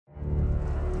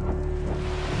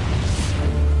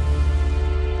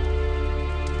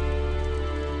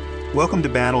Welcome to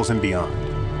Battles and Beyond,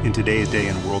 in today's day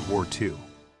in World War II.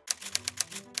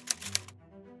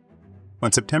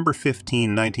 On September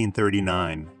 15,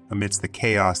 1939, amidst the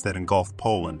chaos that engulfed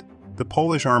Poland, the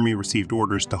Polish army received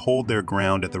orders to hold their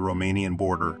ground at the Romanian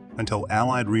border until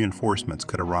Allied reinforcements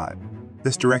could arrive.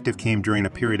 This directive came during a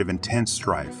period of intense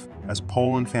strife, as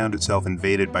Poland found itself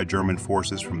invaded by German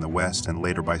forces from the west and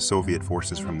later by Soviet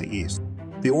forces from the east.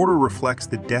 The order reflects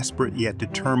the desperate yet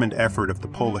determined effort of the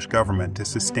Polish government to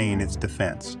sustain its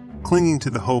defense, clinging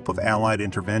to the hope of Allied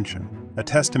intervention, a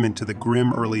testament to the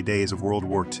grim early days of World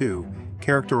War II,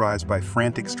 characterized by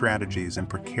frantic strategies and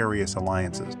precarious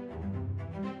alliances.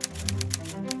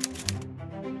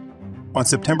 On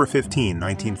September 15,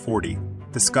 1940,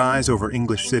 the skies over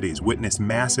English cities witnessed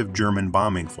massive German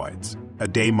bombing flights, a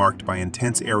day marked by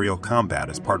intense aerial combat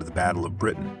as part of the Battle of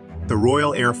Britain. The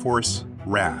Royal Air Force,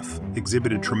 RAF,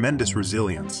 exhibited tremendous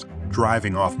resilience,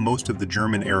 driving off most of the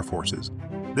German air forces.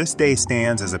 This day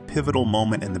stands as a pivotal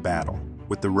moment in the battle,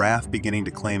 with the RAF beginning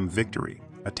to claim victory,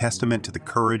 a testament to the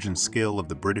courage and skill of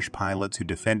the British pilots who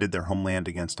defended their homeland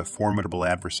against a formidable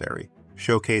adversary,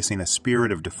 showcasing a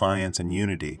spirit of defiance and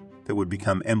unity that would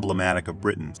become emblematic of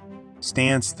Britain's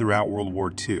stance throughout World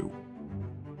War II.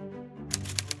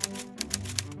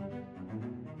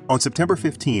 On September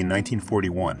 15,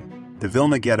 1941, the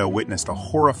Vilna Ghetto witnessed a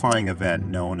horrifying event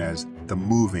known as the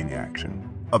moving action.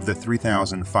 Of the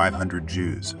 3,500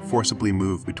 Jews forcibly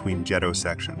moved between Ghetto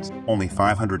sections, only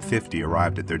 550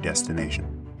 arrived at their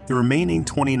destination. The remaining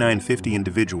 2,950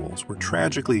 individuals were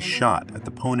tragically shot at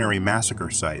the Ponary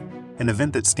Massacre site, an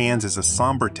event that stands as a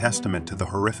somber testament to the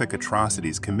horrific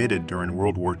atrocities committed during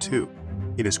World War II.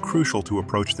 It is crucial to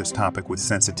approach this topic with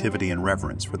sensitivity and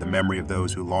reverence for the memory of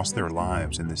those who lost their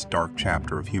lives in this dark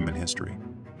chapter of human history.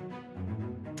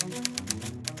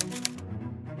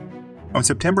 On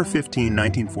September 15,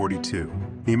 1942,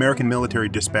 the American military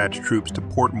dispatched troops to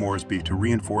Port Moresby to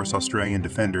reinforce Australian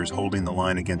defenders holding the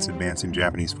line against advancing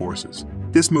Japanese forces.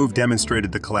 This move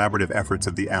demonstrated the collaborative efforts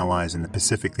of the Allies in the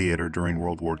Pacific theater during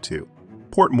World War II.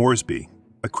 Port Moresby,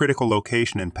 a critical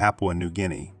location in Papua New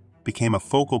Guinea, became a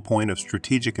focal point of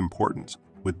strategic importance,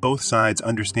 with both sides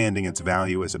understanding its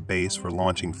value as a base for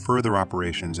launching further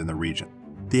operations in the region.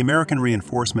 The American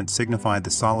reinforcement signified the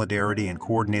solidarity and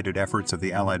coordinated efforts of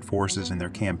the Allied forces in their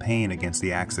campaign against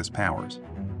the Axis powers.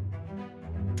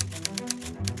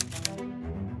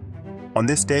 On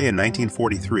this day in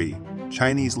 1943,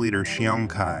 Chinese leader Chiang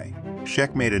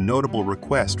Kai-shek made a notable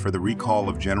request for the recall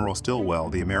of General Stilwell,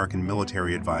 the American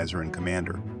military advisor and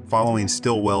commander, following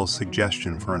Stilwell's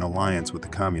suggestion for an alliance with the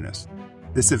Communists.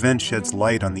 This event sheds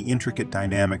light on the intricate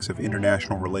dynamics of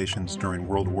international relations during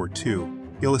World War II,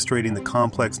 illustrating the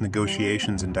complex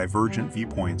negotiations and divergent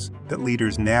viewpoints that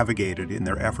leaders navigated in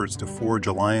their efforts to forge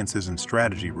alliances and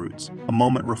strategy routes, a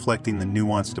moment reflecting the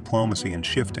nuanced diplomacy and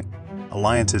shifting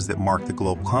alliances that mark the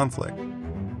global conflict.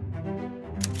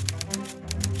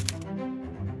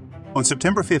 On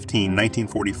September 15,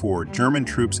 1944, German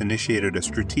troops initiated a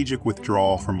strategic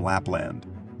withdrawal from Lapland,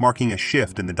 marking a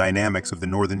shift in the dynamics of the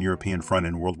Northern European front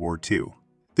in World War II.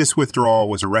 This withdrawal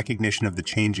was a recognition of the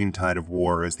changing tide of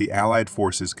war as the Allied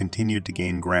forces continued to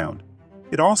gain ground.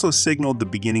 It also signaled the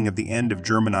beginning of the end of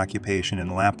German occupation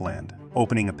in Lapland,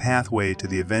 opening a pathway to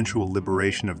the eventual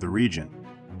liberation of the region.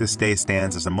 This day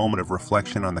stands as a moment of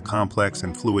reflection on the complex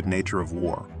and fluid nature of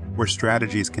war, where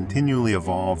strategies continually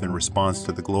evolve in response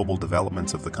to the global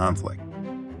developments of the conflict.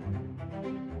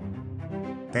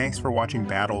 Thanks for watching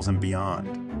Battles and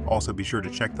Beyond. Also, be sure to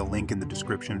check the link in the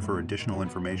description for additional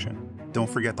information. Don't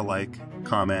forget to like,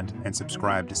 comment, and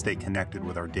subscribe to stay connected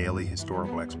with our daily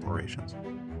historical explorations.